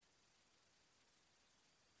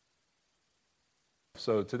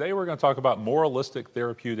So today we're going to talk about moralistic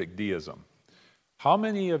therapeutic deism. How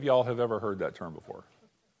many of y'all have ever heard that term before?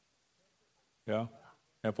 Yeah?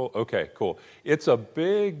 Handful? Okay, cool. It's a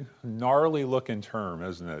big, gnarly-looking term,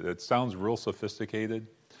 isn't it? It sounds real sophisticated,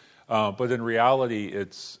 but in reality,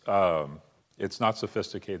 it's not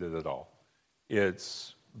sophisticated at all.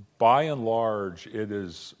 It's, by and large, it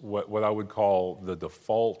is what I would call the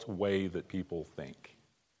default way that people think.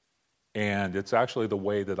 And it's actually the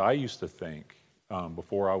way that I used to think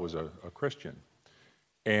before I was a Christian.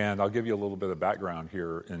 And I'll give you a little bit of background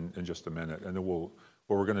here in just a minute. And then what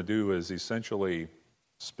we're going to do is essentially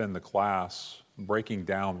spend the class breaking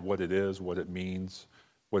down what it is, what it means,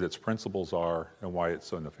 what its principles are, and why it's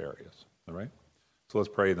so nefarious. All right? So let's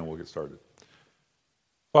pray, and then we'll get started.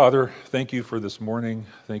 Father, thank you for this morning.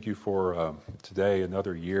 Thank you for today,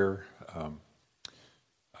 another year.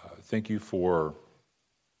 Thank you for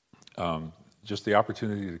just the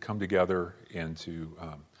opportunity to come together and to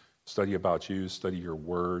study about you, study your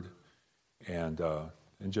word. And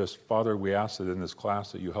just, Father, we ask that in this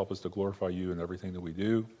class that you help us to glorify you in everything that we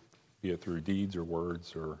do, be it through deeds or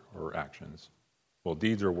words or actions. Well,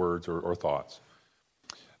 deeds or words or thoughts.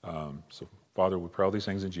 So, Father, we pray all these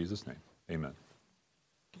things in Jesus' name. Amen.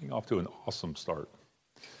 Getting off to an awesome start.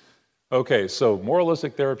 Okay, so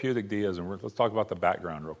moralistic therapeutic deism. Let's talk about the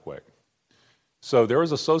background real quick. So there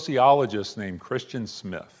was a sociologist named Christian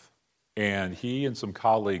Smith, and he and some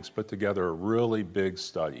colleagues put together a really big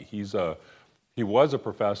study. He was a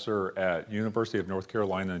professor at University of North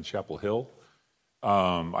Carolina in Chapel Hill.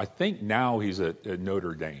 I think now he's at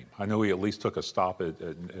Notre Dame. I know he at least took a stop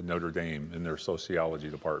at Notre Dame in their sociology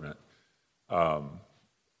department.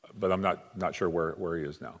 But I'm not sure where he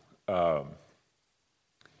is now.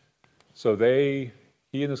 So he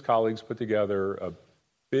and his colleagues put together a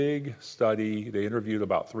big study. They interviewed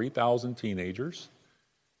about 3,000 teenagers,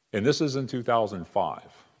 and this is in 2005.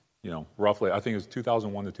 Roughly, I think it was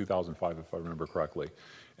 2001 to 2005, if I remember correctly.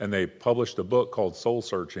 And they published a book called Soul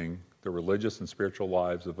Searching: The Religious and Spiritual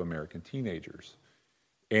Lives of American Teenagers.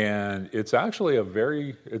 And it's actually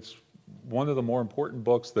it's one of the more important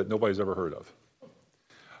books that nobody's ever heard of.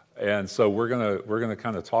 And so we're gonna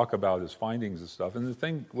kind of talk about his findings and stuff. And the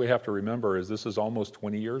thing we have to remember is this is almost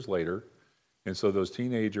 20 years later, and so those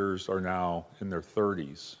teenagers are now in their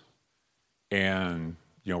 30s, and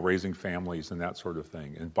raising families and that sort of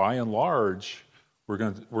thing. And by and large, we're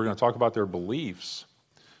gonna talk about their beliefs,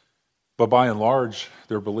 but by and large,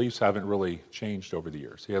 their beliefs haven't really changed over the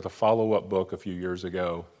years. He had a follow-up book a few years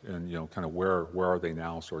ago, and kind of where are they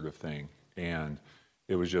now, sort of thing. And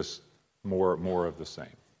it was just more of the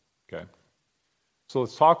same. Okay, so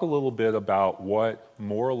let's talk a little bit about what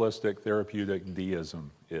moralistic therapeutic deism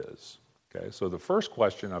is. Okay, so the first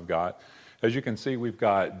question I've got, as you can see, we've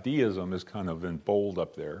got deism is kind of in bold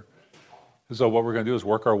up there. So what we're going to do is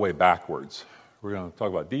work our way backwards. We're going to talk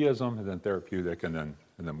about deism, and then therapeutic, and then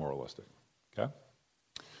moralistic. Okay.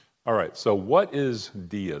 All right. So what is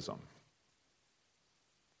deism?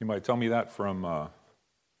 You might tell me that from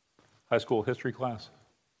high school history class.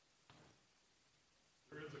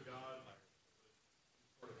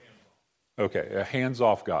 Okay, a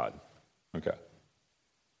hands-off God. Okay.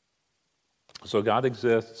 So God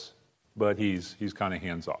exists, but he's kind of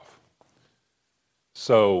hands-off.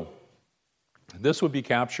 So this would be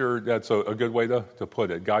captured, that's a good way to put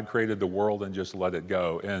it. God created the world and just let it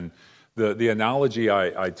go. And the analogy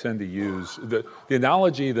I tend to use, the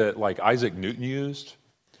analogy that like Isaac Newton used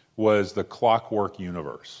was the clockwork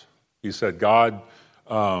universe. He said God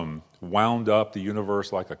wound up the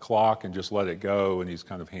universe like a clock and just let it go, and he's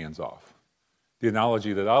kind of hands-off. The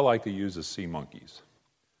analogy that I like to use is sea monkeys.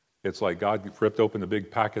 It's like God ripped open a big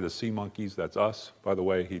packet of sea monkeys. That's us, by the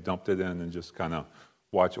way. He dumped it in and just kind of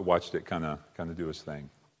watched it kind of do his thing,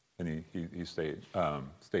 and he stayed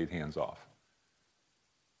hands off.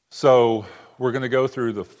 So we're going to go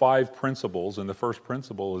through the 5 principles, and the first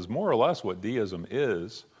principle is more or less what deism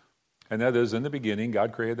is, and that is, in the beginning,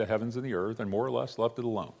 God created the heavens and the earth, and more or less left it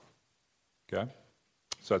alone. Okay,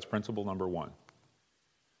 so that's principle number 1.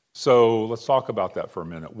 So let's talk about that for a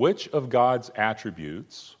minute. Which of God's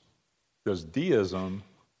attributes does deism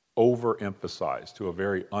overemphasize to a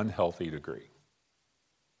very unhealthy degree?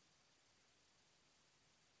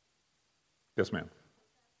 Yes, ma'am.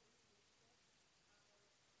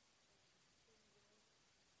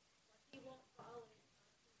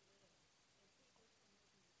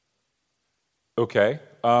 Okay.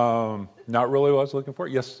 Not really what I was looking for.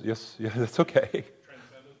 Yes, that's okay.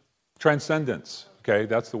 Transcendence. Okay,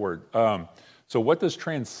 that's the word. So what does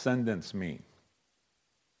transcendence mean?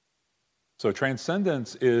 So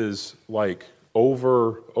transcendence is like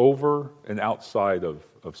over and outside of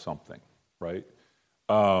something, right?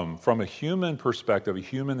 from a human perspective, a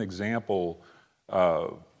human example,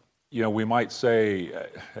 we might say,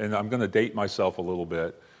 and I'm going to date myself a little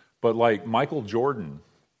bit, but like Michael Jordan,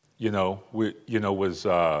 was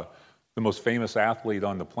the most famous athlete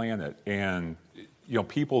on the planet, and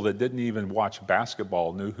people that didn't even watch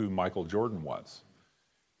basketball knew who Michael Jordan was.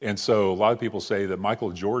 And so a lot of people say that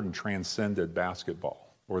Michael Jordan transcended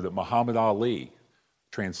basketball, or that Muhammad Ali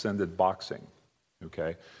transcended boxing.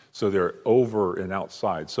 Okay, so they're over and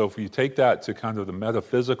outside. So if you take that to kind of the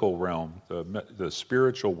metaphysical realm, the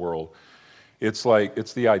spiritual world, it's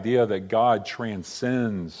the idea that God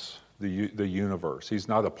transcends the universe. He's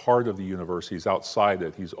not a part of the universe. He's outside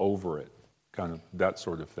it. He's over it, kind of that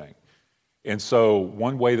sort of thing. And so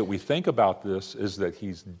one way that we think about this is that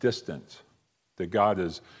he's distant, that God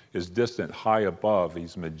is distant, high above.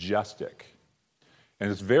 He's majestic. And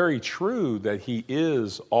it's very true that he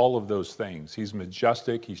is all of those things. He's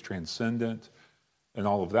majestic, he's transcendent, and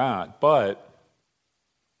all of that. But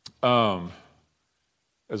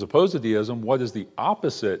as opposed to deism, what is the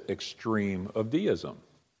opposite extreme of deism?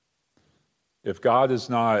 If God is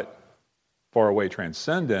not far away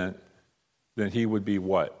transcendent, then he would be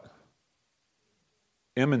what?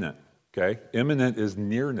 Immanent, okay? Immanent is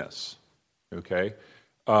nearness, okay?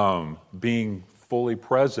 Being fully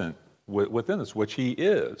present within us, which he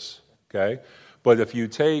is, okay? But if you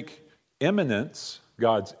take immanence,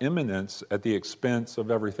 God's immanence, at the expense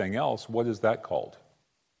of everything else, what is that called?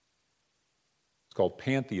 It's called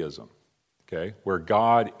pantheism, okay? Where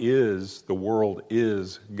God is, the world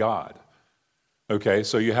is God. Okay,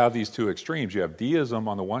 so you have these two extremes. You have deism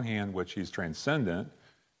on the one hand, which he's transcendent.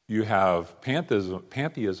 You have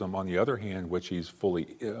pantheism on the other hand, which he's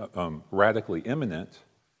fully, radically immanent,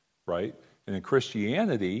 right? And in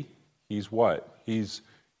Christianity, he's what? He's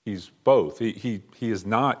both. He is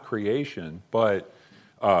not creation, but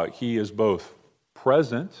he is both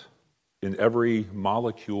present in every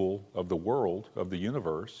molecule of the world, of the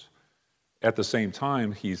universe. At the same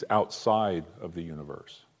time, he's outside of the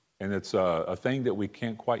universe. And it's a thing that we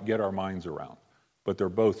can't quite get our minds around. But they're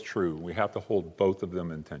both true. We have to hold both of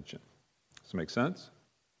them in tension. Does that make sense?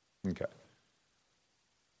 Okay.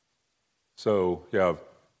 So you have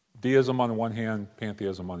deism on the one hand,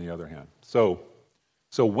 pantheism on the other hand. So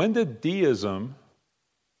when did deism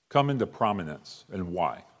come into prominence and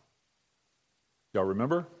why? Y'all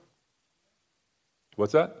remember?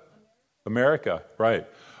 What's that? America, right.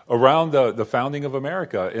 Around the founding of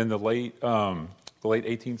America in the late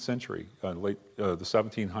 18th century, the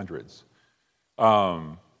 1700s.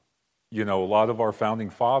 A lot of our founding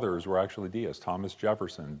fathers were actually deists. Thomas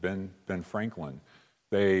Jefferson, Ben Franklin.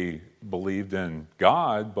 They believed in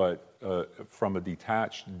God, but from a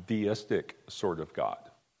detached, deistic sort of God.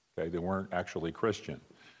 Okay, they weren't actually Christian.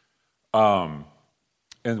 And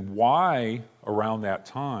why, around that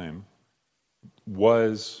time,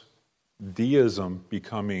 was deism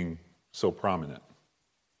becoming so prominent?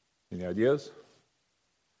 Any ideas?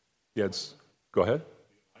 Yes, go ahead.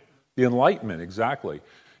 The Enlightenment, exactly.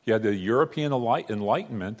 You had the European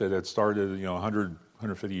Enlightenment that had started, 100,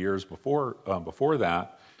 150 years before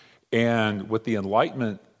that. And with the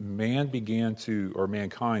Enlightenment,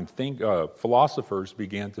 philosophers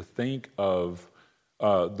began to think of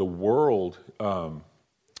the world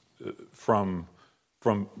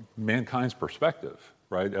from mankind's perspective,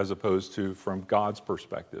 right, as opposed to from God's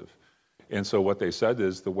perspective. And so what they said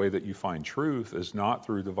is the way that you find truth is not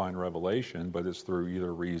through divine revelation, but it's through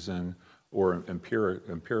either reason or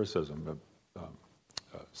empiricism,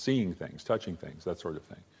 seeing things, touching things, that sort of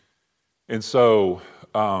thing. And so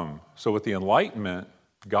with the Enlightenment,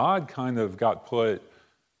 God kind of got put,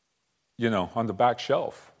 on the back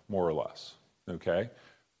shelf, more or less, okay?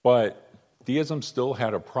 But deism still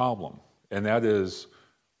had a problem, and that is,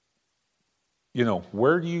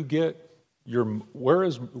 where do you get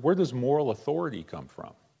where does moral authority come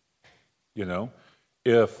from?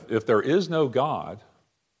 If there is no God,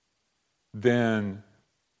 then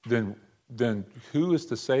who is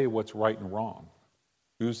to say what's right and wrong?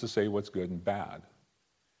 Who's to say what's good and bad?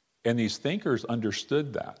 And these thinkers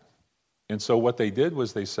understood that. And so what they did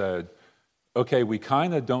was they said, okay, we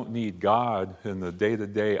kind of don't need God in the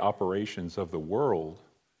day-to-day operations of the world,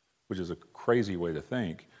 which is a crazy way to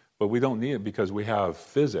think, but we don't need it because we have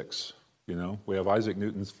physics. We have Isaac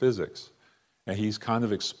Newton's physics, and he's kind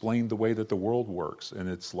of explained the way that the world works, and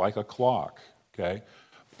it's like a clock, okay?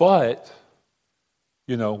 But,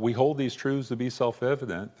 we hold these truths to be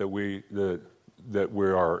self-evident, that we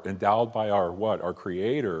are endowed by our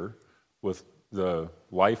Creator with the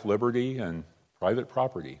life, liberty, and private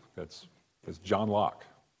property. That's John Locke,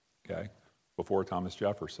 okay, before Thomas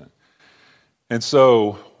Jefferson. And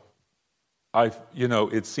so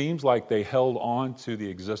it seems like they held on to the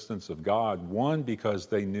existence of God, one, because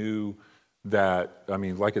they knew that,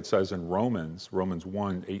 like it says in Romans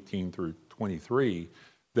 1, 18 through 23,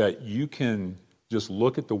 that you can just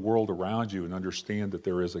look at the world around you and understand that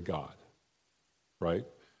there is a God, right?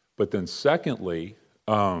 But then secondly,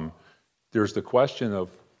 there's the question of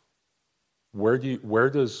where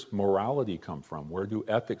does morality come from? Where do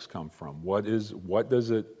ethics come from? What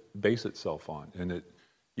does it base itself on? And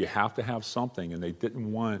you have to have something, and they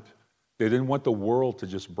didn't want the world to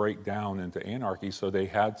just break down into anarchy, so they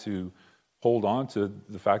had to hold on to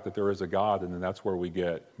the fact that there is a God, and then that's where we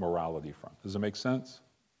get morality from. Does it make sense?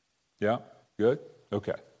 Yeah? Good?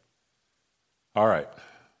 Okay. All right.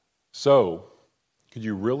 So, could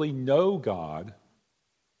you really know God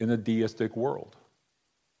in a deistic world?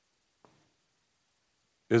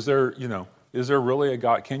 Is there really a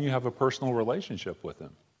God? Can you have a personal relationship with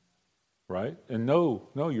him? Right? And no,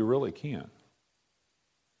 you really can't.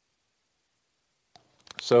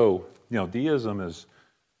 So, deism is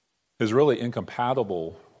really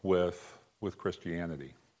incompatible with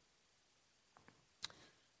Christianity.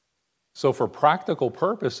 So for practical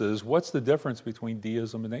purposes, what's the difference between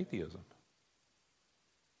deism and atheism?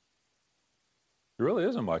 There really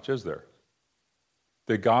isn't much, is there?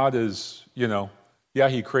 That God is,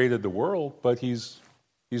 he created the world, but he's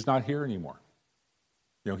not here anymore.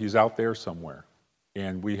 He's out there somewhere,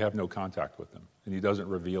 and we have no contact with him, and he doesn't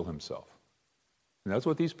reveal himself. And that's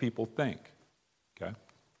what these people think, okay?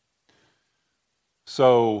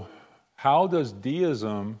 So how does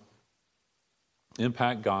deism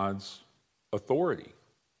impact God's authority?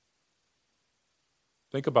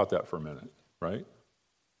 Think about that for a minute, right?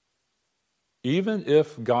 Even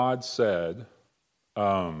if God said,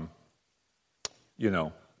 let's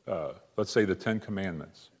say the 10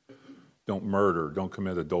 Commandments, don't murder, don't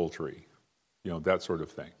commit adultery, that sort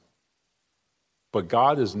of thing. But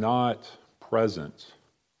God is not present,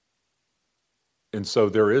 and so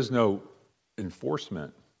there is no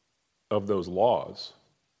enforcement of those laws.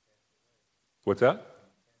 What's that?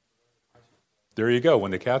 There you go.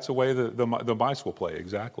 When the cat's away, the mice will play.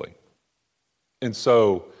 Exactly. And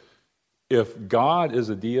so, if God is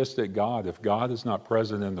a deistic God, if God is not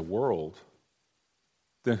present in the world,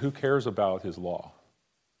 then who cares about his law?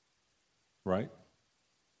 Right?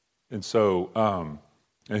 And so,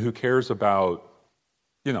 and who cares about,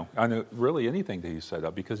 really anything that he set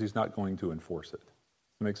up, because he's not going to enforce it. Does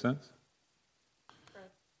that make sense? Right.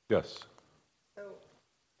 Yes. So,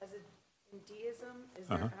 in deism, is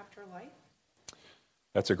there afterlife?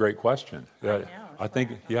 That's a great question. I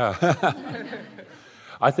think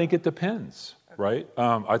I think it depends, right?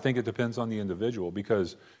 I think it depends on the individual,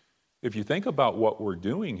 because if you think about what we're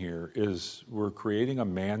doing here is we're creating a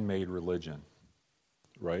man-made religion,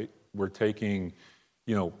 right? We're taking,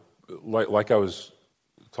 like I was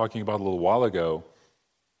talking about a little while ago,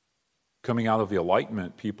 coming out of the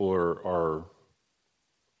Enlightenment, people are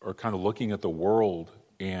kind of looking at the world,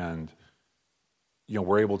 and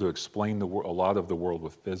we're able to explain a lot of the world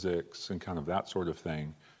with physics and kind of that sort of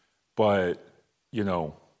thing. But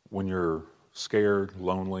when you're scared,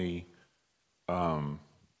 lonely,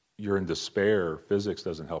 you're in despair, physics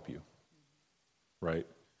doesn't help you, right?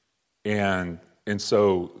 And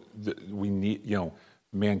so we need,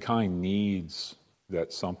 mankind needs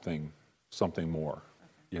that something more,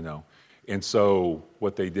 And so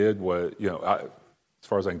what they did was, as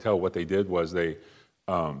far as I can tell, what they did was they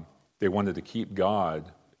wanted to keep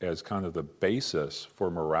God as kind of the basis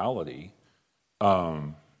for morality,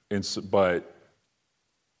 but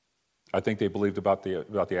I think they believed about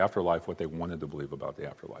the afterlife what they wanted to believe about the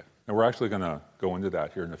afterlife. And we're actually going to go into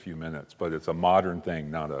that here in a few minutes, but it's a modern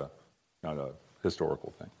thing, not a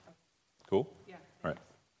historical thing. Cool? Yeah. All right.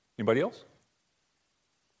 Anybody else?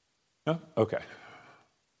 No? Okay.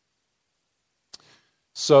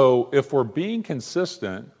 So if we're being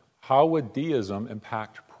consistent, how would deism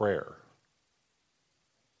impact prayer?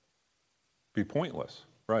 Be pointless,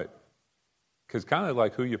 right? Because kind of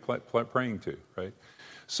like who you're praying to, right?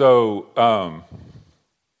 So,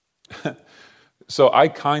 so I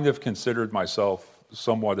kind of considered myself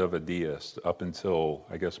somewhat of a deist up until,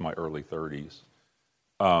 I guess, my early 30s.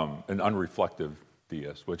 An unreflective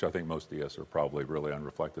deist, which I think most deists are probably really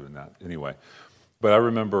unreflective in that anyway. But I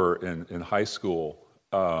remember in high school,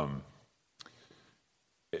 I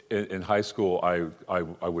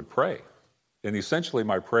would pray. And essentially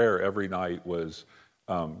my prayer every night was,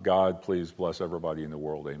 God, please bless everybody in the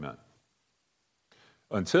world, amen.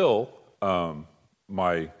 Until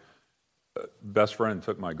my best friend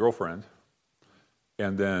took my girlfriend,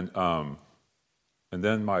 and then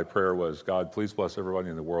my prayer was, God, please bless everybody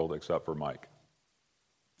in the world except for Mike.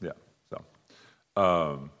 Yeah, so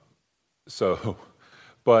So,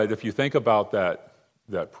 but if you think about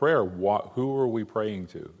that prayer, who are we praying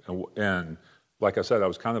to? And like I said, I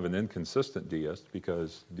was kind of an inconsistent deist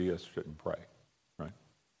because deists shouldn't pray, right?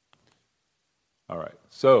 All right.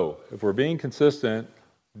 So if we're being consistent,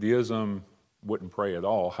 deism wouldn't pray at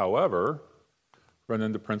all. However, run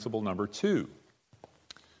into principle number 2.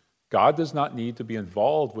 God does not need to be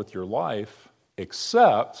involved with your life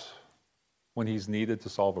except when he's needed to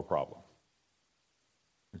solve a problem.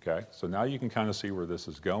 Okay? So now you can kind of see where this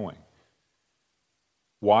is going.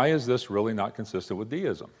 Why is this really not consistent with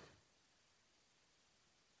deism?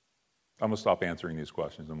 I'm going to stop answering these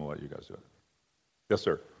questions and we'll let you guys do it. Yes,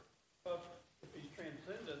 sir. If he's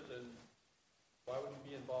transcendent, then why would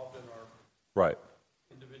he be involved in our Right.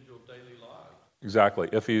 individual daily lives? Exactly.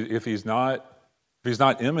 If he's not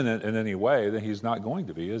immanent in any way, then he's not going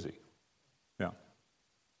to be, is he? Yeah.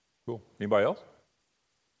 Cool. Anybody else?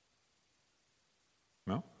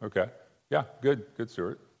 No? Okay. Yeah, good,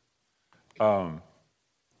 Stuart.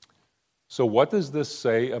 So what does this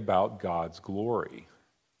say about God's glory?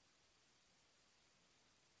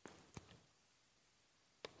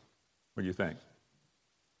 What do you think?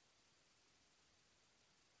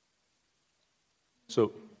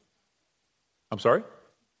 So, I'm sorry?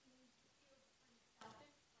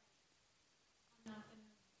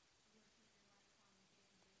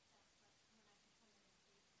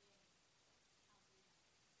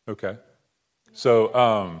 Okay.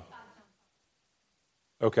 So,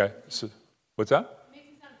 okay. So, what's that?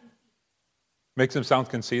 Makes him sound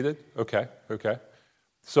conceited? Okay.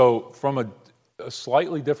 So, from a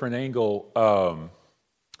slightly different angle,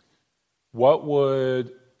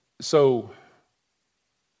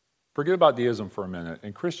 forget about deism for a minute.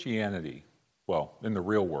 In Christianity, well, in the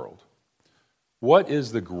real world, what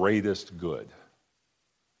is the greatest good?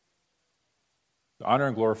 To honor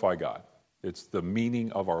and glorify God. It's the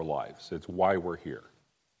meaning of our lives. It's why we're here.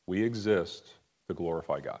 We exist to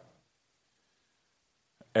glorify God.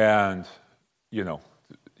 And,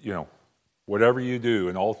 whatever you do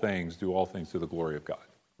in all things, do all things to the glory of God,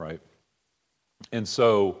 right? And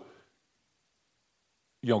so,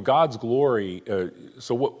 God's glory,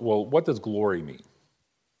 what does glory mean?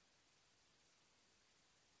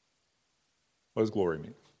 What does glory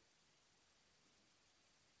mean?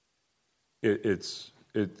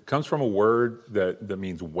 It comes from a word that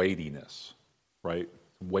means weightiness, right?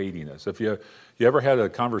 Weightiness. If you ever had a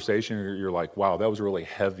conversation, you're like, wow, that was a really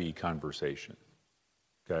heavy conversation,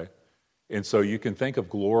 okay? And so you can think of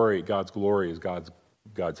glory, God's glory, as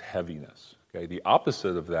God's heaviness, okay? The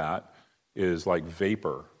opposite of that is like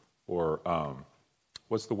vapor, or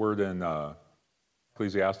what's the word in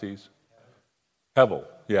Ecclesiastes? Hevel,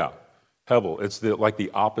 yeah. Hevel, it's like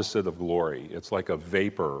the opposite of glory. It's like a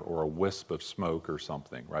vapor or a wisp of smoke or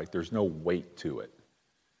something, right? There's no weight to it.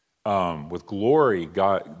 With glory,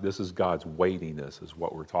 God, this is God's weightiness is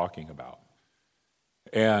what we're talking about.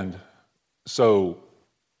 And so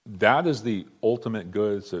that is the ultimate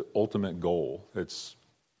good, it's the ultimate goal. It's,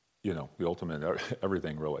 the ultimate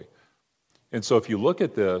everything really. And so if you look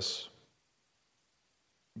at this,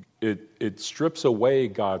 it strips away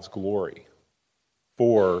God's glory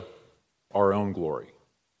for our own glory.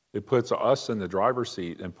 It puts us in the driver's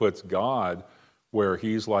seat and puts God where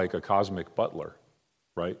he's like a cosmic butler,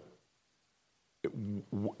 right?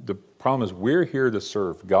 The problem is we're here to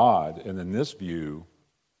serve God, and in this view,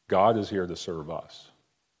 God is here to serve us,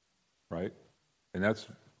 right? And that's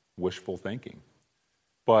wishful thinking.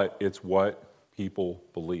 But it's what people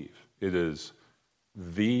believe. It is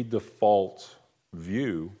the default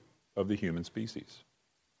view of the human species.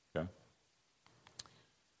 Okay?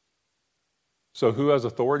 So who has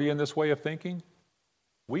authority in this way of thinking?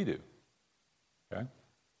 We do. Okay?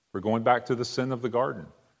 We're going back to the sin of the garden.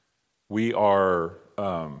 We are,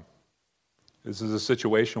 this is a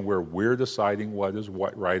situation where we're deciding what is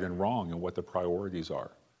right and wrong and what the priorities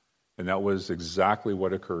are. And that was exactly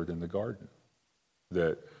what occurred in the garden.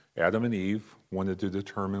 That Adam and Eve wanted to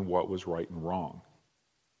determine what was right and wrong.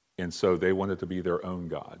 And so they wanted to be their own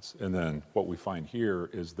gods. And then what we find here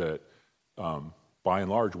is that by and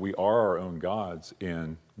large, we are our own gods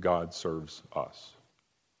and God serves us.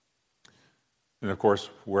 And of course,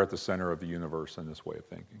 we're at the center of the universe in this way of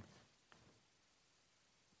thinking.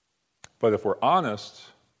 But if we're honest,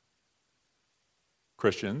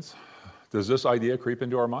 Christians, does this idea creep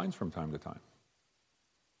into our minds from time to time?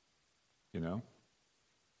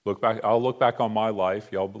 I'll look back on my life,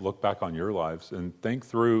 y'all look back on your lives, and think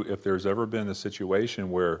through if there's ever been a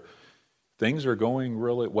situation where things are going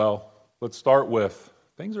really well. Let's start with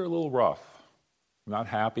things are a little rough. I'm not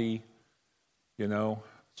happy,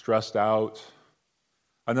 stressed out.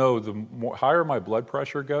 I know the higher my blood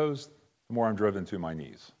pressure goes, the more I'm driven to my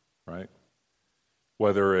knees, right?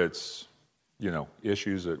 Whether it's,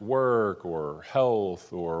 issues at work or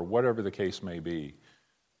health or whatever the case may be,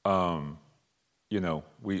 I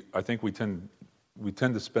think we tend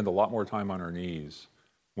to spend a lot more time on our knees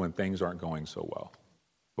when things aren't going so well.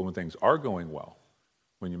 But when things are going well,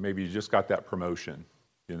 when maybe you just got that promotion,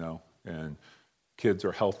 and kids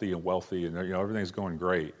are healthy and wealthy and everything's going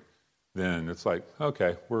great, then it's like,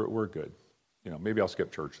 okay, we're good. Maybe I'll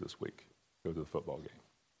skip church this week, go to the football game.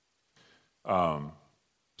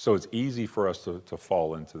 So it's easy for us to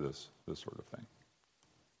fall into this sort of thing.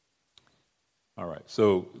 All right,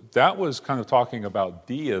 so that was kind of talking about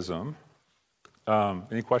deism.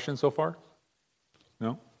 Any questions so far?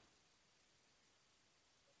 No?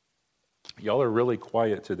 Y'all are really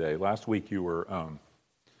quiet today. Last week you were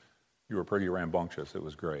pretty rambunctious. It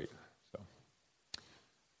was great. So,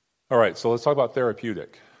 all right, so let's talk about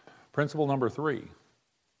therapeutic. Principle number 3.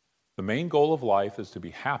 The main goal of life is to be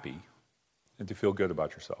happy and to feel good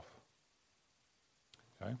about yourself.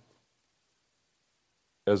 Okay?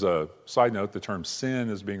 As a side note, the term sin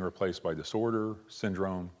is being replaced by disorder,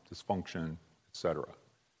 syndrome, dysfunction, etc.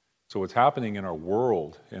 So what's happening in our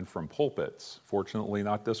world and from pulpits, fortunately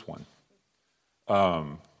not this one,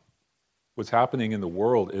 what's happening in the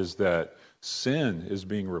world is that sin is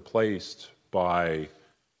being replaced by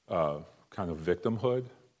kind of victimhood,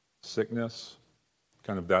 sickness,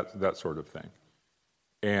 kind of that sort of thing.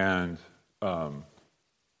 And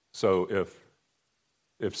so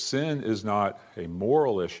if sin is not a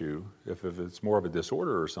moral issue, if it's more of a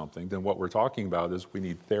disorder or something, then what we're talking about is we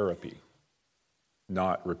need therapy,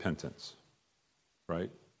 not repentance, right?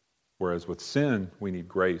 Whereas with sin, we need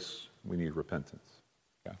grace, we need repentance.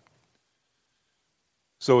 Okay?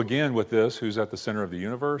 So again, with this, who's at the center of the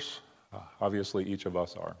universe? Obviously, each of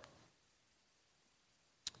us are.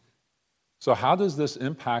 So how does this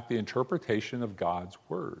impact the interpretation of God's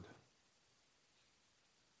Word?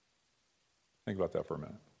 Think about that for a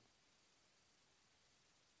minute.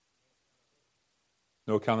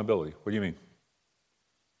 No accountability. What do you mean?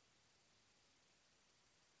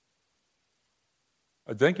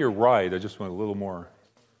 I think you're right. I just went a little more.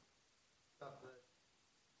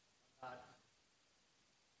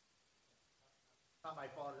 Not my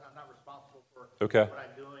fault. I'm not responsible for Okay. what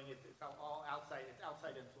I'm doing. It's all outside. It's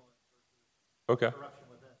outside influence versus Okay. corruption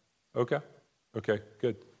within. Okay. Okay.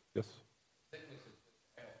 Good. Yes. Sickness is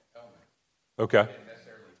just an element. Okay. You didn't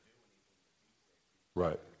necessarily do anything to be sick.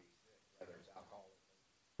 Right. Whether it's alcoholism,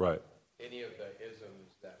 Right. any of the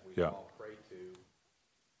isms that we Yeah. all pray to,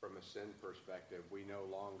 from a sin perspective, we no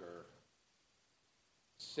longer,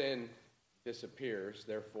 sin disappears,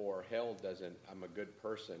 therefore hell doesn't, I'm a good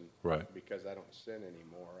person Right. because I don't sin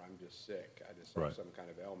anymore, I'm just sick, I just Right. have some kind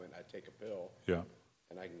of ailment, I take a pill Yeah.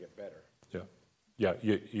 and I can get better. Yeah. Yeah.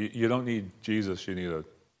 You don't need Jesus. You need a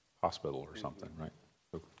hospital or something, right?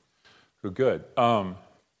 So good.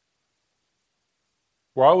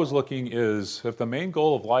 Where I was looking is if the main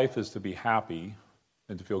goal of life is to be happy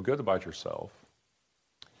and to feel good about yourself,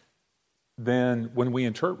 then when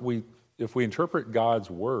if we interpret God's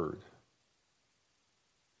Word,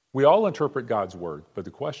 we all interpret God's Word, but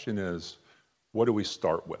the question is, what do we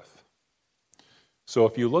start with? So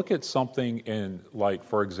if you look at something in, like,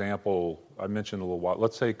 for example, I mentioned a little while,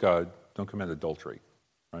 let's take don't commit adultery,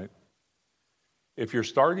 right? If your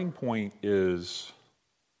starting point is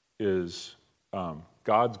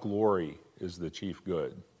God's glory is the chief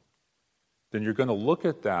good, then you're going to look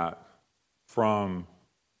at that from,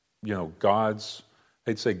 God's,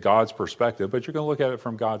 I'd say God's perspective, but you're going to look at it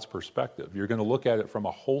from God's perspective. You're going to look at it from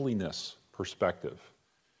a holiness perspective.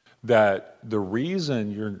 That the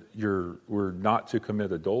reason we're not to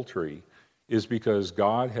commit adultery is because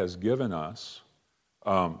God has given us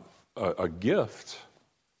a gift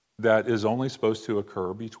that is only supposed to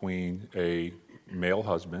occur between a male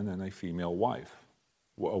husband and a female wife,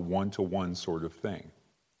 a one-to-one sort of thing,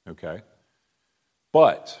 okay?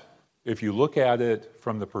 But if you look at it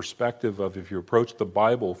from the perspective of, if you approach the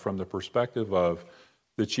Bible from the perspective of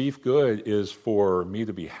the chief good is for me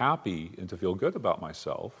to be happy and to feel good about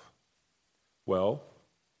myself, well,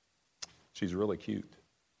 she's really cute,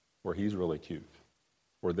 or he's really cute,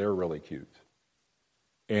 or they're really cute.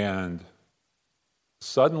 And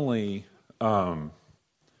suddenly,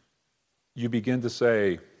 you begin to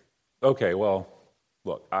say, okay, well,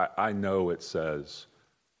 look, I know it says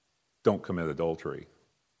don't commit adultery,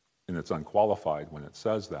 and it's unqualified when it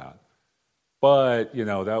says that. But,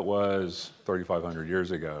 that was 3,500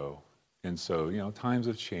 years ago. And so, times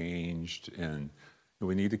have changed, and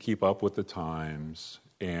we need to keep up with the times,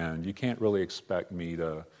 and you can't really expect me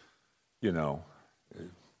to,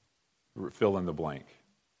 fill in the blank,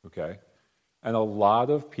 okay? And a lot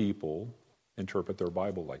of people interpret their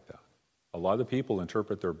Bible like that. A lot of people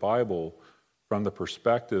interpret their Bible from the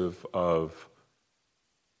perspective of,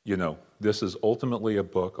 this is ultimately a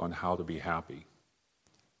book on how to be happy.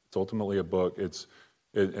 It's ultimately a book,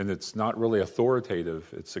 and it's not really authoritative,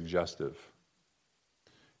 it's suggestive.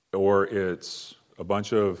 Or it's a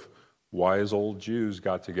bunch of wise old Jews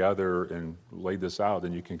got together and laid this out,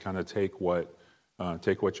 and you can kind of take what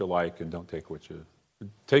you like and don't take what you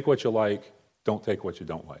like, don't take what you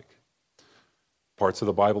don't like. Parts of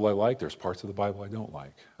the Bible I like, there's parts of the Bible I don't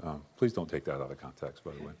like. Please don't take that out of context,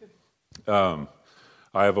 by the way.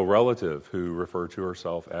 I have a relative who referred to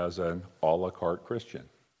herself as an a la carte Christian.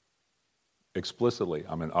 Explicitly,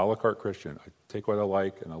 I'm an a la carte Christian. I take what I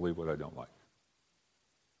like and I leave what I don't like.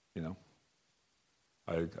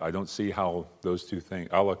 I don't see how those two things,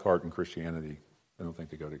 a la carte and Christianity, I don't think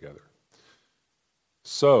they go together.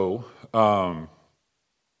 So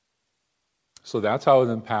that's how it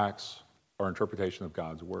impacts our interpretation of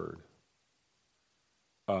God's Word.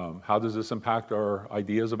 How does this impact our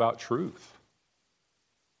ideas about truth?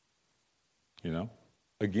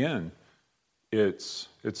 Again, it's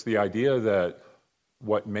the idea that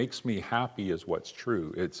what makes me happy is what's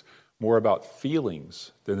true. It's more about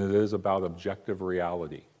feelings than it is about objective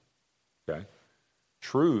reality. Okay?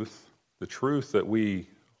 The truth that we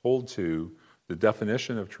hold to, the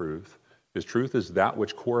definition of truth is that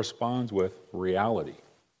which corresponds with reality,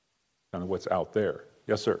 kind of what's out there.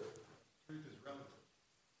 Yes, sir? Truth is relative.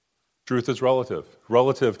 Truth is relative.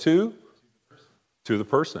 Relative to? To the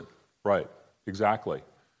person. Right, exactly.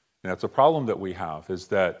 And that's a problem that we have, is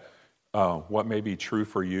that what may be true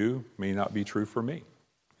for you may not be true for me.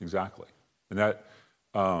 Exactly. And that,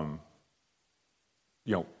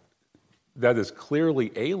 that is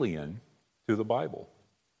clearly alien to the Bible.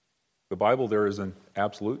 The Bible, there is an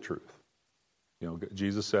absolute truth.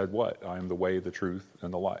 Jesus said what? I am the way, the truth,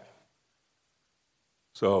 and the life.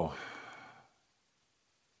 So, a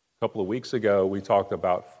couple of weeks ago, we talked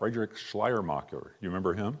about Friedrich Schleiermacher. You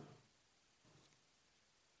remember him?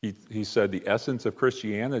 He said the essence of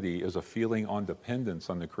Christianity is a feeling on dependence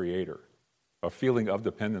on the Creator, a feeling of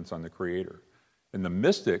dependence on the Creator. And the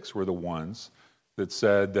mystics were the ones that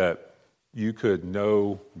said that you could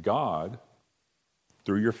know God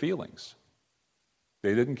through your feelings.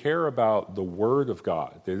 They didn't care about the Word of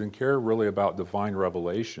God. They didn't care really about divine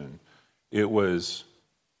revelation. It was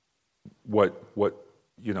what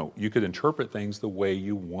you could interpret things the way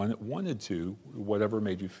you wanted to, whatever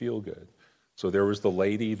made you feel good. So there was the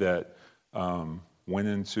lady that went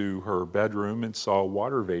into her bedroom and saw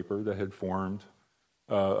water vapor that had formed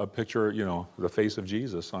a picture, the face of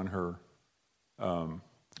Jesus on her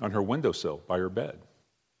windowsill by her bed.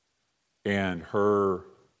 And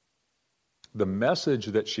the message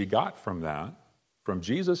that she got from that, from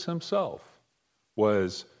Jesus himself,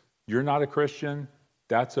 was, you're not a Christian,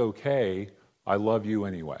 that's okay, I love you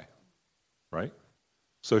anyway, right?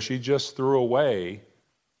 So she just threw away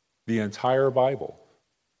the entire Bible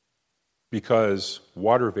because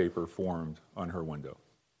water vapor formed on her window.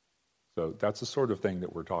 So that's the sort of thing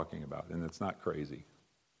that we're talking about, and it's not crazy.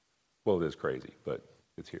 Well, it is crazy, but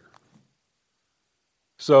it's here.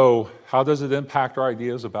 So how does it impact our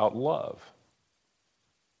ideas about love?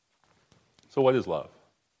 So what is love?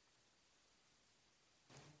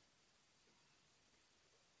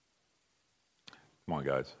 Come on,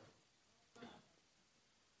 guys.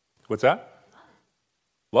 What's that?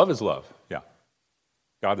 Love is love, yeah.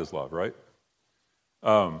 God is love, right?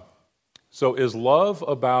 So is love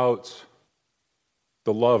about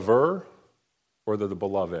the lover or the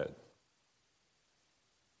beloved?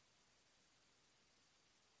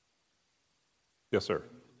 Yes, sir. In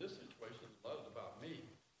this situation, love's about me.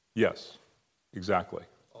 Yes, exactly.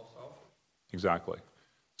 All selfish. Exactly.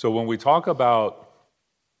 So when we talk about,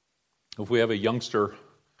 if we have a youngster,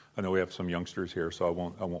 I know we have some youngsters here, so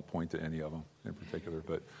I won't point to any of them in particular,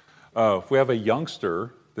 but if we have a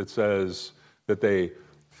youngster that says that they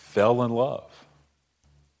fell in love,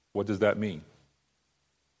 what does that mean?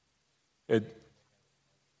 They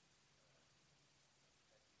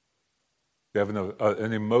have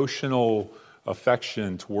an emotional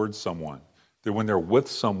affection towards someone. That when they're with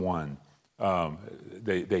someone,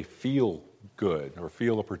 they feel good or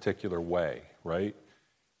feel a particular way, right?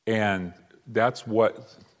 And that's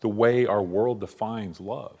the way our world defines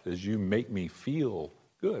love, is you make me feel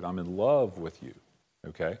good. I'm in love with you,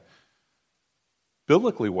 okay?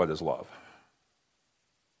 Biblically, what is love?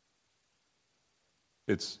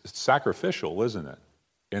 It's sacrificial, isn't it?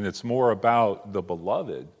 And it's more about the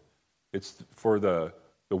beloved. It's for the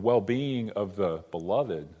well-being of the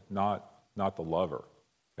beloved, not not the lover.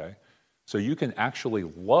 Okay? So you can actually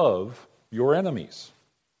love your enemies.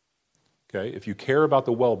 Okay? If you care about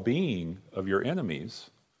the well-being of your enemies,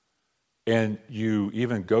 and you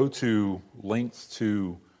even go to lengths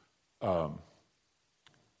to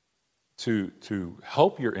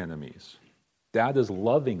help your enemies, that is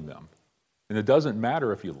loving them. And it doesn't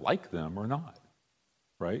matter if you like them or not,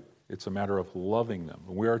 right? It's a matter of loving them.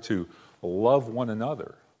 We are to love one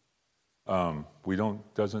another.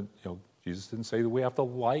 Jesus didn't say that we have to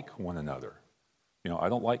like one another. I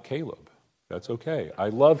don't like Caleb. That's okay. I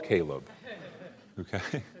love Caleb.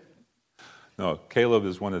 Okay? No, Caleb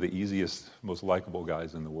is one of the easiest, most likable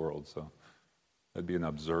guys in the world, so that'd be an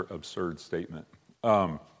absurd statement.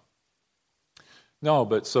 No,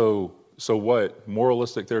 but so what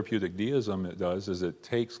moralistic therapeutic deism it does is it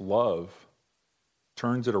takes love,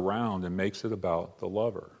 turns it around, and makes it about the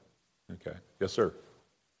lover. Okay. Yes, sir.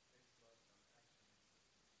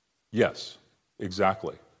 Yes,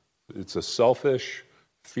 exactly. It's a selfish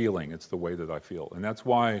feeling. It's the way that I feel. And that's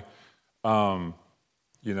why,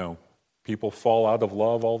 people fall out of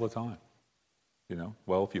love all the time.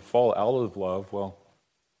 Well, if you fall out of love, well,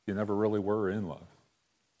 you never really were in love.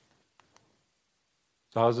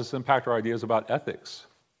 So how does this impact our ideas about ethics?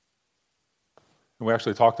 And we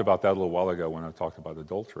actually talked about that a little while ago when I talked about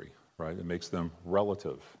adultery, right? It makes them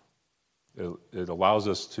relative. It allows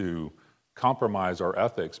us to compromise our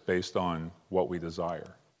ethics based on what we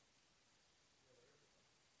desire.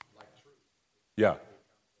 Yeah.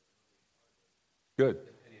 Good.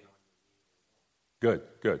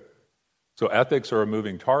 So ethics are a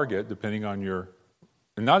moving target depending on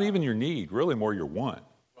and not even your need, really more your want.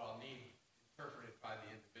 Well, need interpreted by the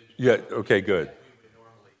individual. Yeah, okay, good. We would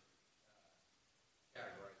normally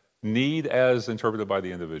categorize it. Need as interpreted by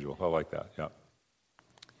the individual. I like that, yeah.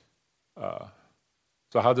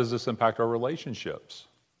 So how does this impact our relationships?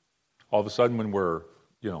 All of a sudden when we're,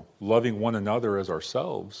 loving one another as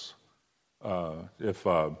ourselves, if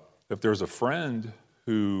there's a friend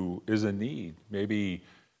who is in need, maybe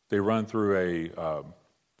they run through a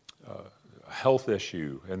health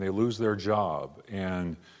issue and they lose their job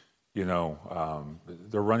and,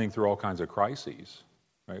 they're running through all kinds of crises,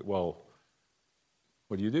 right? Well,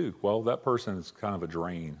 what do? Well, that person is kind of a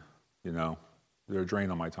drain, they're a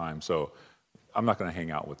drain on my time, so I'm not going to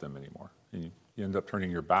hang out with them anymore. And you end up turning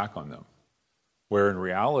your back on them. Where in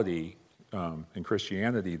reality, in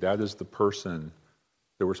Christianity, that is the person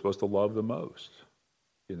that we're supposed to love the most,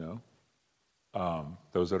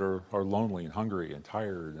 those that are lonely and hungry and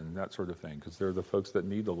tired and that sort of thing, because they're the folks that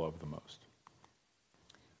need the love the most.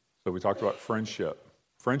 So we talked about friendship.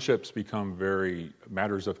 Friendships become very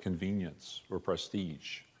matters of convenience or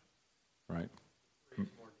prestige, right?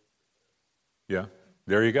 Yeah,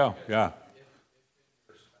 there you go, yeah.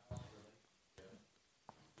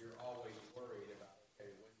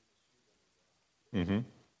 Mm-hmm. Am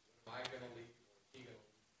I going to leave or is he going to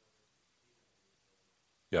leave?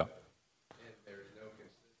 Yeah. And there's no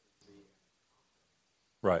consistency.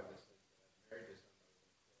 Right. Married to somebody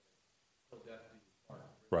till death do you part.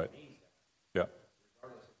 Right. Means that, Yeah.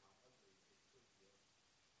 regardless of how ugly it could feel,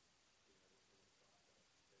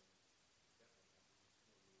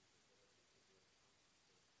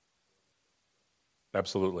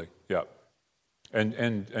 Absolutely. Yeah.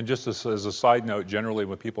 And just as a side note, generally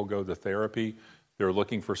when people go to therapy, they're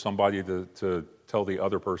looking for somebody to tell the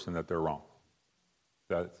other person that they're wrong.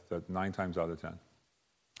 That 9 times out of 10.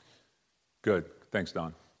 Good. Thanks,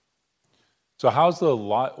 Don. So how is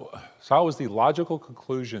the logical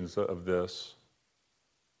conclusions of this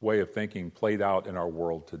way of thinking played out in our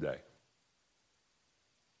world today?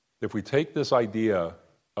 If we take this idea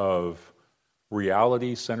of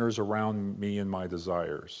reality centers around me and my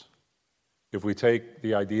desires, if we take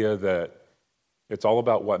the idea that it's all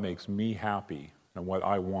about what makes me happy and what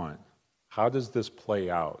I want, how does this play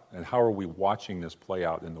out? And how are we watching this play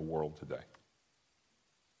out in the world today?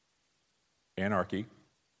 Anarchy.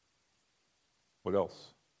 What else?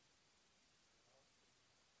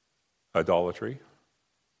 Idolatry.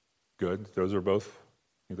 Good. Those are both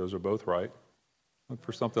right. Look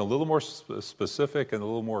for something a little more specific and a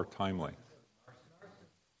little more timely.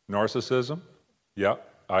 Narcissism. Yeah,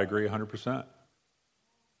 I agree 100%.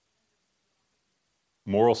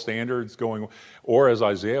 Moral standards going, or as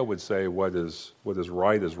Isaiah would say, what is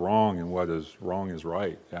right is wrong and what is wrong is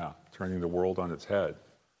right. Yeah, turning the world on its head.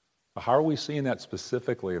 How are we seeing that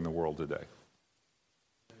specifically in the world today?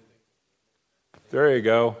 There you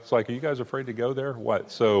go. It's like, are you guys afraid to go there?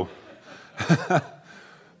 What? So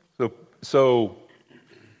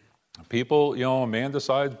people, a man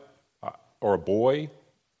decides, or a boy,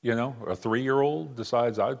 or a 3-year-old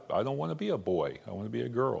decides, I don't want to be a boy. I want to be a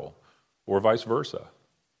girl. or vice versa.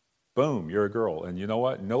 Boom, you're a girl. And you know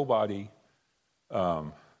what? Nobody,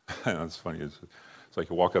 it's funny, it's like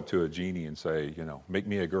you walk up to a genie and say, make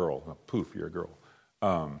me a girl. Poof, you're a girl.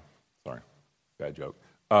 Sorry, bad joke.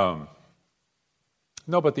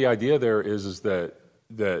 No, but the idea there is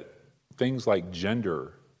that things like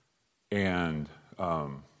gender and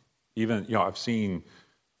even, I've seen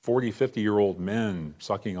 40, 50-year-old men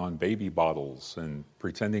sucking on baby bottles and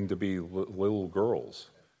pretending to be little girls.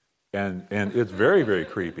 And it's very, very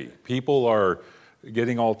creepy. People are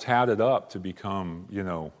getting all tatted up to become,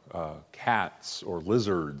 cats or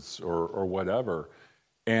lizards or whatever.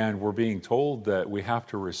 And we're being told that we have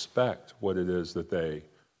to respect what it is that they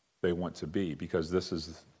want to be, because this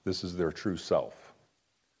is their true self.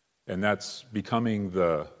 And that's becoming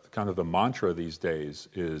the kind of the mantra these days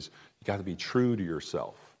is you got to be true to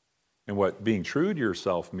yourself. And what being true to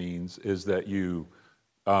yourself means is that you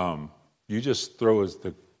just throw as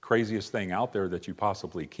the craziest thing out there that you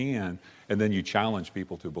possibly can, and then you challenge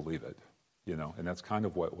people to believe it, and that's kind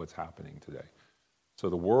of what's happening today. So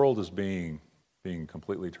the world is being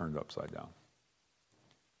completely turned upside down.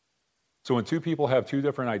 So when two people have two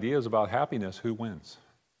different ideas about happiness, who wins?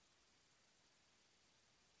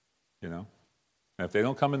 And if they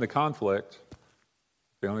don't come into conflict,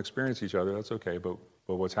 they don't experience each other, that's okay. But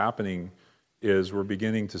what's happening is we're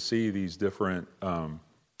beginning to see these different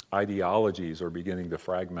ideologies are beginning to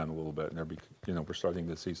fragment a little bit, and we're starting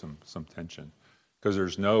to see some tension because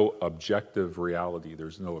there's no objective reality,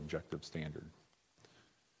 there's no objective standard.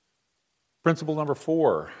 Principle number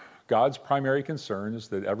 4, God's primary concern is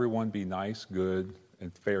that everyone be nice, good,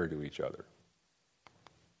 and fair to each other.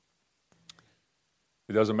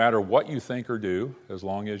 It doesn't matter what you think or do as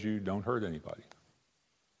long as you don't hurt anybody.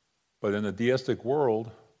 But in a deistic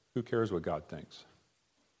world, who cares what God thinks?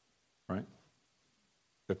 Right?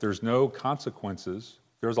 If there's no consequences,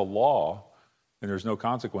 there's a law and there's no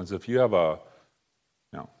consequence. If you have a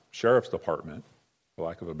sheriff's department, for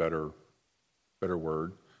lack of a better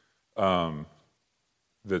word,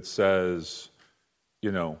 that says,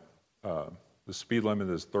 the speed limit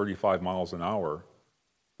is 35 miles an hour,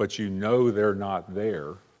 but they're not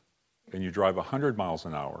there, and you drive 100 miles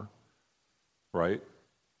an hour, right?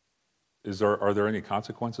 Are there any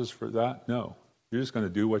consequences for that? No. You're just going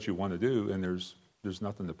to do what you want to do, and there's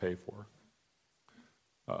nothing to pay for.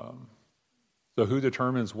 So who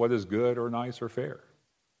determines what is good or nice or fair?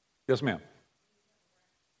 Yes, ma'am.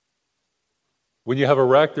 When you have a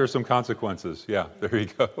wreck, there's some consequences. Yeah, there you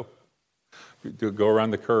go. Go around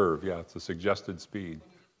the curve. Yeah, it's a suggested speed.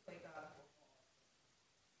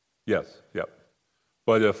 Yes, yep.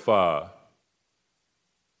 But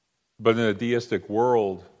but in a deistic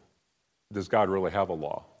world, does God really have a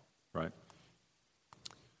law, right?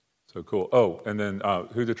 So cool. Oh, and then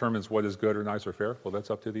who determines what is good or nice or fair? Well, that's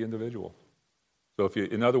up to the individual. So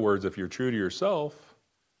in other words, if you're true to yourself,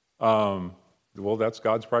 well, that's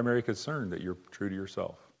God's primary concern, that you're true to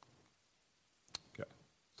yourself. Okay.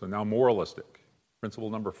 So now moralistic. Principle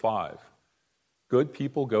number 5. Good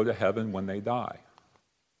people go to heaven when they die.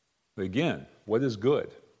 Again, what is good?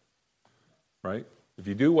 Right? If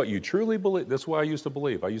you do what you truly believe, that's what I used to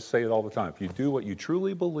believe. I used to say it all the time. If you do what you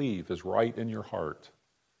truly believe is right in your heart,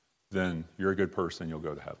 then you're a good person, you'll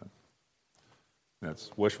go to heaven.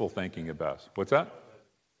 That's wishful thinking at best. What's that?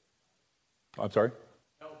 I'm sorry?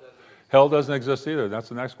 Hell doesn't exist either. That's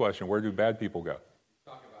the next question. Where do bad people go?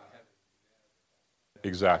 Talk about heaven.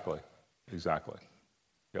 Exactly.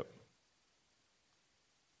 Yep.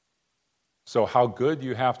 So how good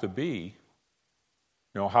you have to be,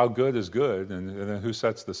 how good is good, and then who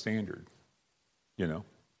sets the standard? And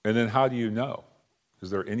then how do you know? Is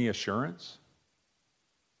there any assurance?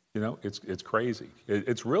 It's crazy.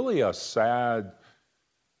 It's really a sad...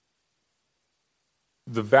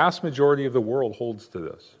 The vast majority of the world holds to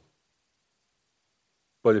this.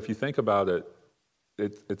 But if you think about it,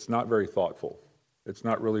 it's not very thoughtful. It's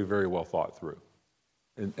not really very well thought through.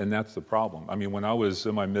 And that's the problem. I mean, when I was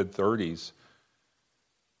in my mid-30s,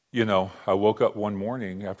 I woke up one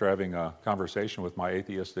morning after having a conversation with my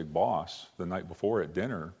atheistic boss the night before at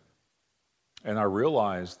dinner, and I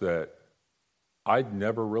realized that I'd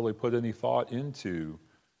never really put any thought into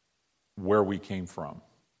where we came from,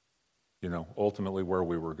 ultimately where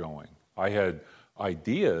we were going. I had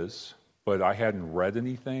ideas, but I hadn't read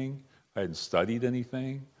anything. I hadn't studied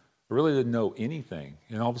anything. I really didn't know anything.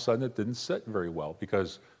 And all of a sudden it didn't sit very well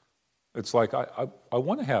because it's like I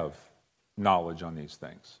want to have knowledge on these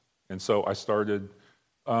things. And so I started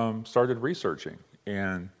researching.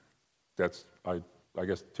 And that's, I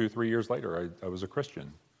guess 2-3 years later, I was a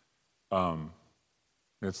Christian.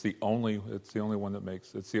 It's the only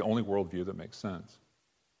worldview that makes sense.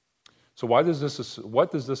 So what does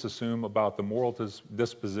this assume about the moral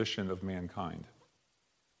disposition of mankind?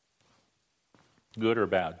 Good or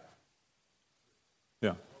bad?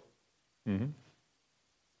 Yeah. Mm-hmm.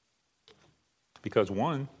 Because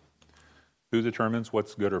one, who determines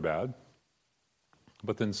what's good or bad?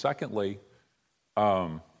 But then secondly,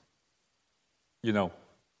 who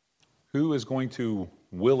is going to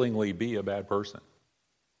willingly be a bad person?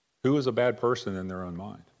 Who is a bad person in their own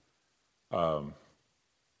mind? Trying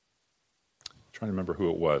to remember who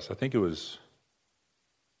it was. I think it was,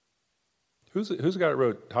 who's the guy that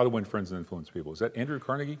wrote How to Win Friends and Influence People? Is that Andrew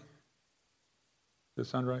Carnegie? Does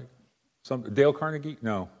that sound right? Dale Carnegie?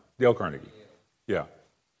 No, Dale Carnegie. Yeah.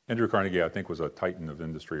 Andrew Carnegie, I think, was a titan of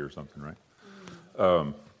industry or something, right?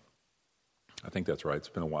 I think that's right. It's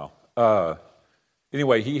been a while.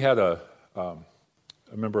 Anyway, he had I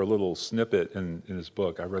remember a little snippet in his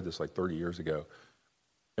book. I read this like 30 years ago.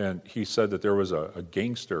 And he said that there was a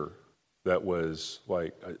gangster that was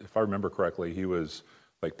like, if I remember correctly, he was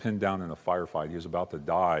like pinned down in a firefight. He was about to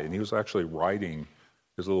die. And he was actually writing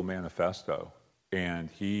his little manifesto. And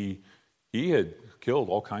he had killed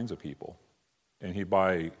all kinds of people. And he,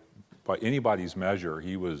 by anybody's measure,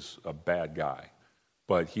 he was a bad guy.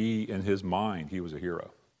 But he, in his mind, he was a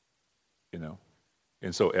hero,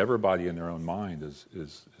 And so everybody in their own mind is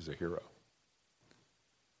a hero.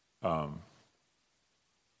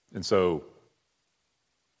 And so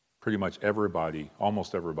pretty much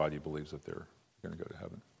almost everybody believes that they're going to go to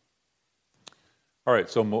heaven. All right,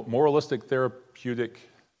 so moralistic therapeutic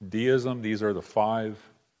deism, these are the 5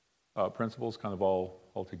 principles kind of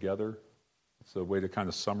all together. It's a way to kind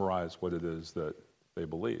of summarize what it is that they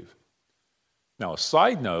believe. Now, a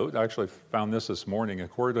side note, I actually found this morning,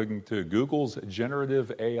 according to Google's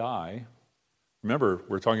generative AI, remember,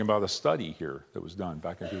 we're talking about a study here that was done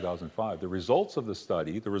back in 2005. The results of the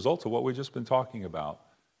study, the results of what we've just been talking about,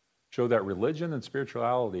 show that religion and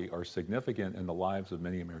spirituality are significant in the lives of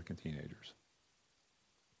many American teenagers.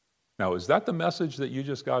 Now, is that the message that you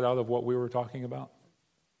just got out of what we were talking about?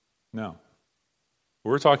 No.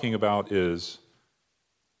 What we're talking about is,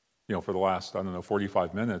 for the last,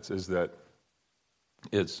 45 minutes, is that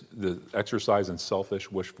it's the exercise in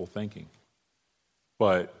selfish, wishful thinking.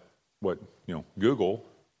 But what Google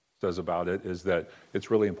says about it is that it's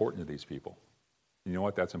really important to these people. You know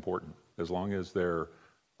what? That's important, as long as they're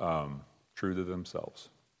true to themselves.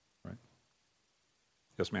 Right?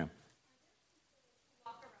 Yes, ma'am.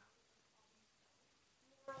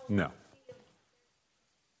 No.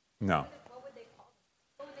 No.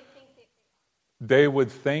 They would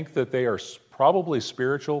think that they are probably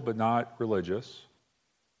spiritual, but not religious.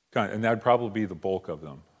 And that'd probably be the bulk of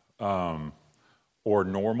them. Or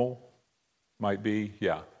normal might be,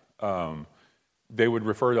 yeah. They would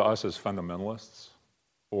refer to us as fundamentalists.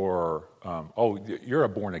 Or, you're a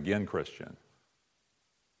born-again Christian.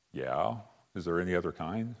 Yeah. Is there any other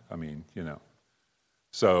kind?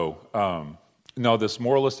 So, no, this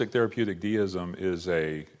moralistic therapeutic deism is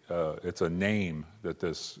it's a name that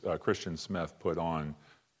this Christian Smith put on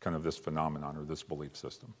kind of this phenomenon or this belief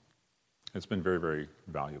system. It's been very, very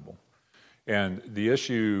valuable. And the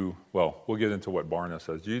issue, we'll get into what Barna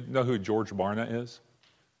says. Do you know who George Barna is?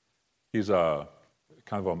 He's a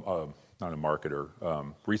kind of not a marketer,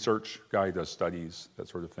 research guy. He does studies, that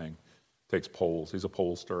sort of thing. Takes polls. He's a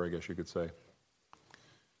pollster, I guess you could say.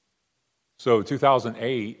 So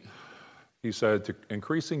 2008, he said, to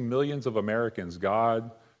increasing millions of Americans,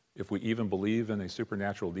 God, if we even believe in a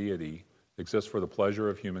supernatural deity, exists for the pleasure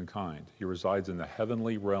of humankind. He resides in the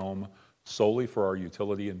heavenly realm solely for our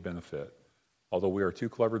utility and benefit. Although we are too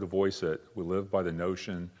clever to voice it, we live by the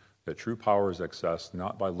notion that true power is accessed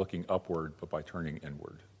not by looking upward, but by turning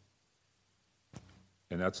inward.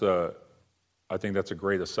 And I think that's a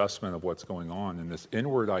great assessment of what's going on. And this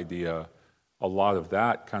inward idea, a lot of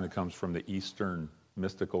that kind of comes from the Eastern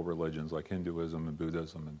mystical religions like Hinduism and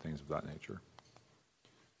Buddhism and things of that nature.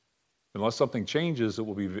 Unless something changes, it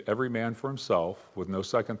will be every man for himself, with no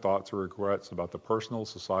second thoughts or regrets about the personal,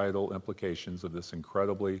 societal implications of this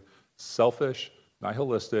incredibly selfish,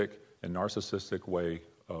 nihilistic, and narcissistic way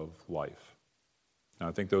of life. And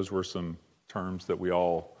I think those were some terms that we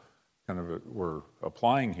all kind of were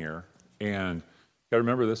applying here. And you got to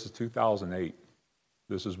remember, this is 2008.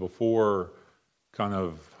 This is before kind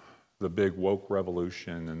of the big woke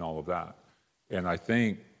revolution and all of that. And I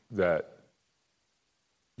think that,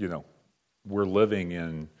 we're living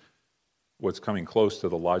in what's coming close to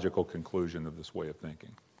the logical conclusion of this way of thinking.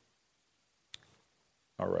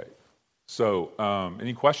 All right. So,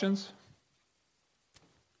 any questions?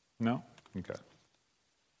 No? Okay.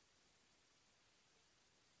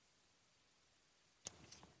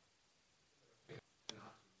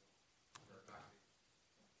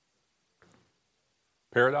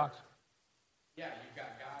 Paradox? Yeah, you've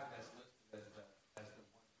got God that's listed as the one critical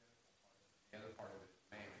part of it. The other part of it is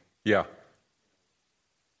man. Yeah,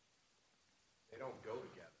 They don't go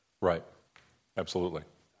together. right. Absolutely.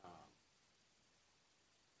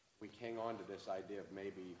 We hang on to this idea of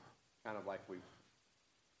maybe kind of like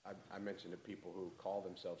I mentioned to people who call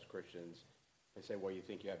themselves Christians, they say, well, you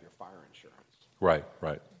think you have your fire insurance. Right,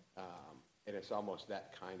 right. And it's almost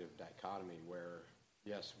that kind of dichotomy where,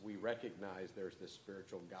 yes, we recognize there's this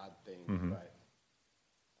spiritual God thing, but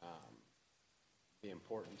the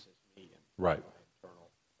importance is me and Right. my internal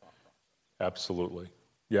thought process. Absolutely.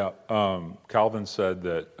 Yeah. Calvin said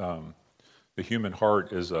that the human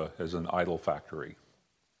heart is an idol factory.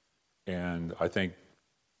 And I think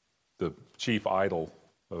the chief idol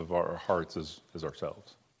of our hearts is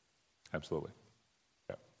ourselves. Absolutely.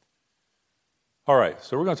 Yeah. All right,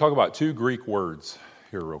 so we're going to talk about two Greek words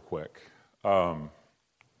here real quick. And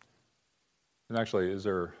actually, is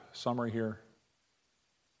there a summary here?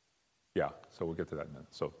 Yeah, so we'll get to that in a minute.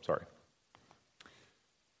 So, sorry.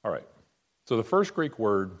 All right. So the first Greek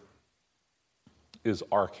word is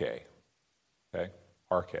arche. Okay?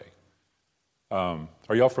 Arche.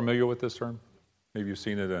 Are y'all familiar with this term? Maybe you've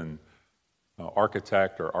seen it in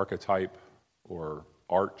architect or archetype or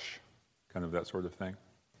arch, kind of that sort of thing.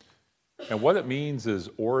 And what it means is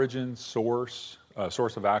origin, source,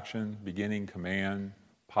 source of action, beginning, command,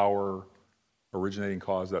 power, originating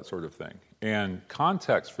cause, that sort of thing. And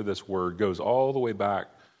context for this word goes all the way back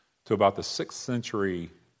to about the 6th century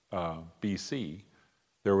BC.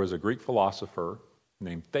 There was a Greek philosopher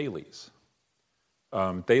named Thales.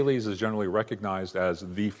 Thales is generally recognized as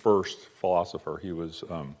the first philosopher. He was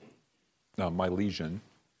Milesian.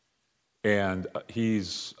 And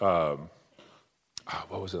he's, what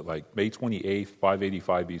was it, like May 28th,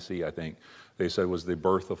 585 BC, I think, they said was the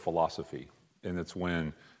birth of philosophy. And it's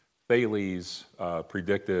when Thales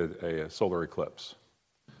predicted a solar eclipse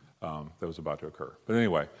that was about to occur. But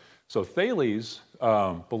anyway, so Thales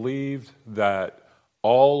believed that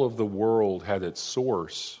all of the world had its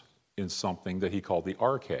source in something that he called the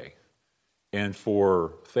arche. And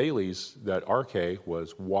for Thales, that arche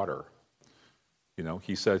was water. You know,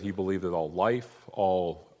 he said he believed that all life,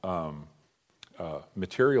 all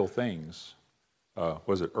material things,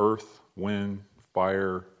 was it earth, wind,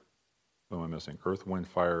 fire? What am I missing? Earth, wind,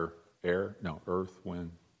 fire, air? No, earth,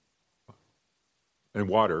 wind, and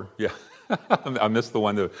water. Yeah, I missed the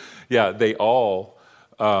one. Yeah, they all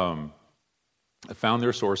found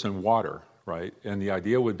their source in water, right? And the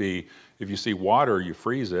idea would be, if you see water, you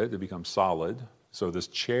freeze it, it becomes solid. So this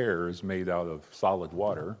chair is made out of solid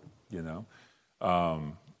water, you know.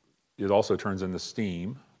 It also turns into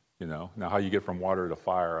steam, you know. Now, how you get from water to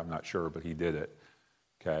fire, I'm not sure, but he did it.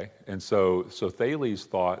 Okay, and so Thales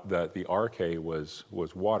thought that the arche was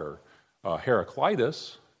water.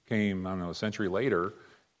 Heraclitus came, I don't know, a century later.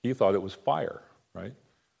 He thought it was fire, right?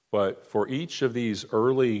 But for each of these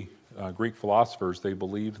early Greek philosophers, they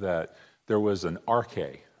believed that there was an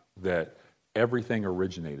arche that everything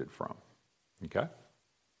originated from. Okay?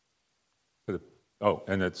 Oh,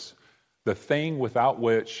 and it's the thing without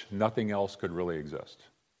which nothing else could really exist.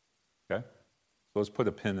 Okay? So let's put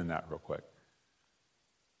a pin in that real quick.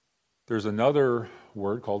 There's another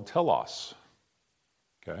word called telos.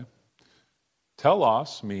 Okay?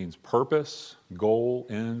 Telos means purpose, goal,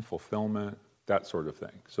 end, fulfillment, that sort of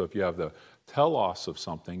thing. So if you have the telos of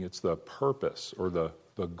something, it's the purpose or the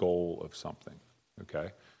goal of something.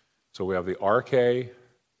 Okay? So we have the arche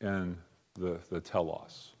and the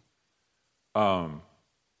telos.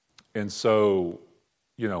 And so,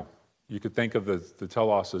 you know, you could think of the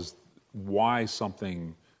telos as why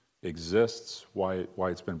something exists, why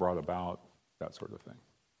it's been brought about, that sort of thing.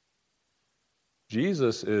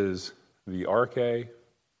 Jesus is the arche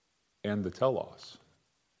and the telos.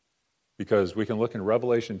 Because we can look in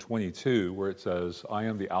Revelation 22 where it says, I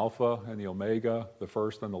am the Alpha and the Omega, the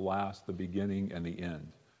first and the last, the beginning and the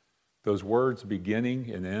end. Those words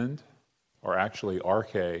beginning and end are actually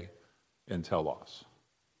arche and telos.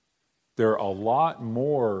 They're a lot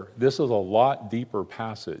more, this is a lot deeper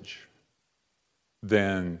passage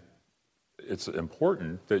than it's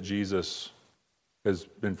important that Jesus has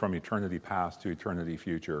been from eternity past to eternity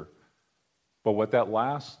future. But what that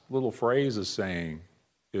last little phrase is saying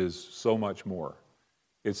is so much more.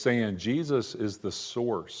 It's saying Jesus is the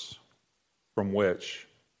source from which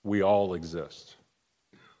we all exist.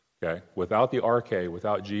 Okay? Without the arche,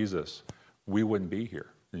 without Jesus, we wouldn't be here.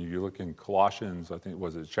 And if you look in Colossians, I think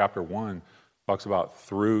was it chapter 1, talks about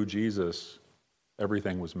through Jesus,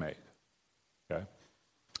 everything was made. Okay?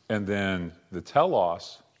 And then the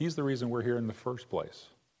telos, he's the reason we're here in the first place.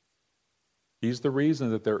 He's the reason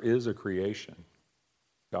that there is a creation.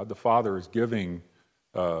 God the Father is giving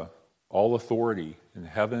all authority in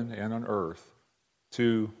heaven and on earth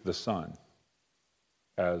to the Son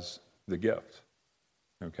as the gift.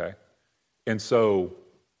 Okay? And so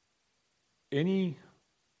any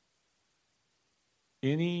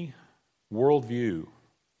worldview,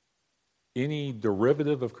 any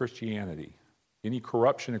derivative of Christianity, any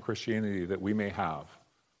corruption of Christianity that we may have,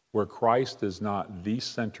 where Christ is not the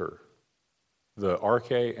center, the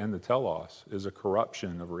arche and the telos is a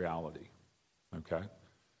corruption of reality. Okay?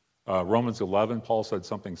 Romans 11, Paul said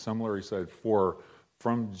something similar. He said, "For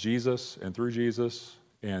from Jesus and through Jesus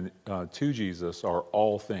and to Jesus are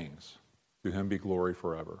all things. To him be glory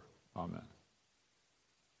forever. Amen."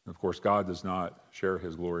 And of course, God does not share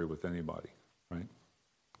his glory with anybody, right?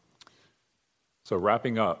 So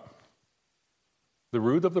wrapping up, the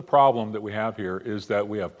root of the problem that we have here is that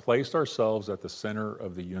we have placed ourselves at the center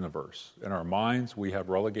of the universe. In our minds, we have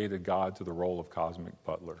relegated God to the role of cosmic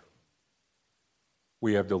butler.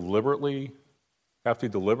 We have to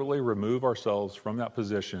deliberately remove ourselves from that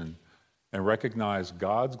position and recognize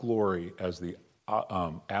God's glory as the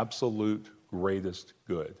absolute greatest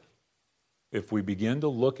good. If we begin to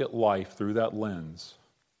look at life through that lens,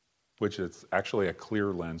 which is actually a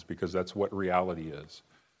clear lens because that's what reality is,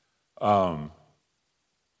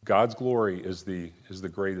 God's glory is the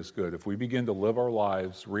greatest good. If we begin to live our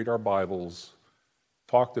lives, read our Bibles,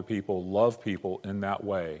 talk to people, love people in that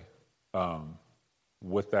way,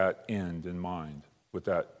 with that end in mind, with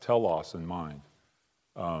that telos in mind,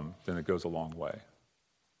 then it goes a long way.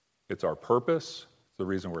 It's our purpose. It's the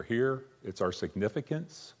reason we're here. It's our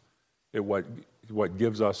significance. It's what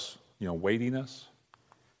gives us, weightiness.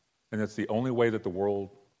 And it's the only way that the world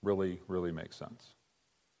really, really makes sense.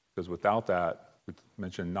 Because without that, we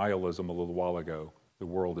mentioned nihilism a little while ago, the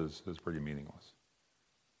world is pretty meaningless.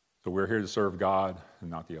 So we're here to serve God and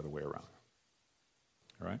not the other way around.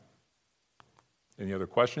 All right? Any other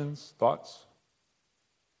questions, thoughts?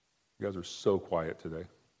 You guys are so quiet today.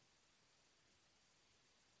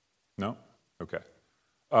 No? Okay.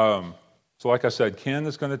 So like I said, Ken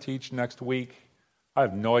is going to teach next week. I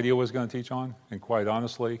have no idea what he's going to teach on, and quite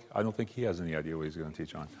honestly, I don't think he has any idea what he's going to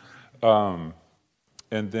teach on.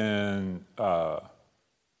 And then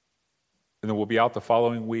we'll be out the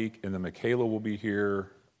following week, and then Michaela will be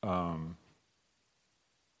here, I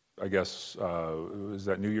guess, is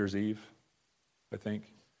that New Year's Eve, I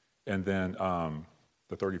think? And then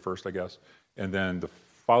the 31st, I guess. And then the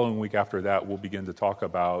following week after that, we'll begin to talk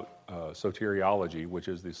about soteriology, which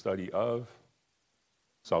is the study of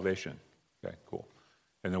salvation. Okay, cool.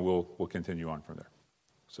 And then we'll continue on from there.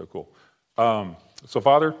 So cool. So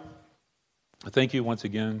Father, thank you once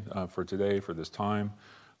again for today, for this time.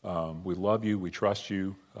 We love you. We trust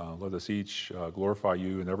you. Let us each glorify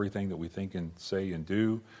you in everything that we think and say and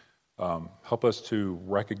do. Help us to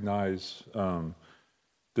recognize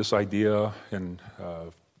this idea and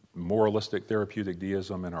moralistic therapeutic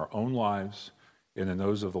deism in our own lives and in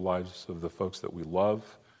those of the lives of the folks that we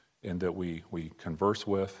love and that we converse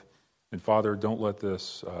with. And Father, don't let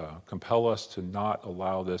this compel us to not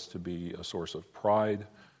allow this to be a source of pride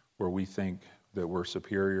where we think that we're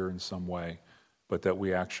superior in some way, but that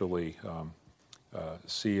we actually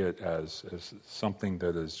see it as something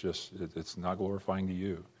that is just, it's not glorifying to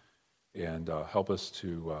you. And help us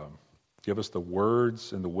to give us the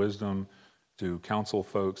words and the wisdom to counsel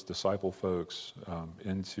folks, disciple folks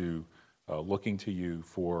into looking to you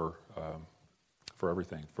for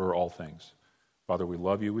everything, for all things. Father, we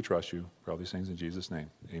love you, we trust you, for all these things in Jesus' name,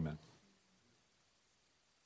 amen.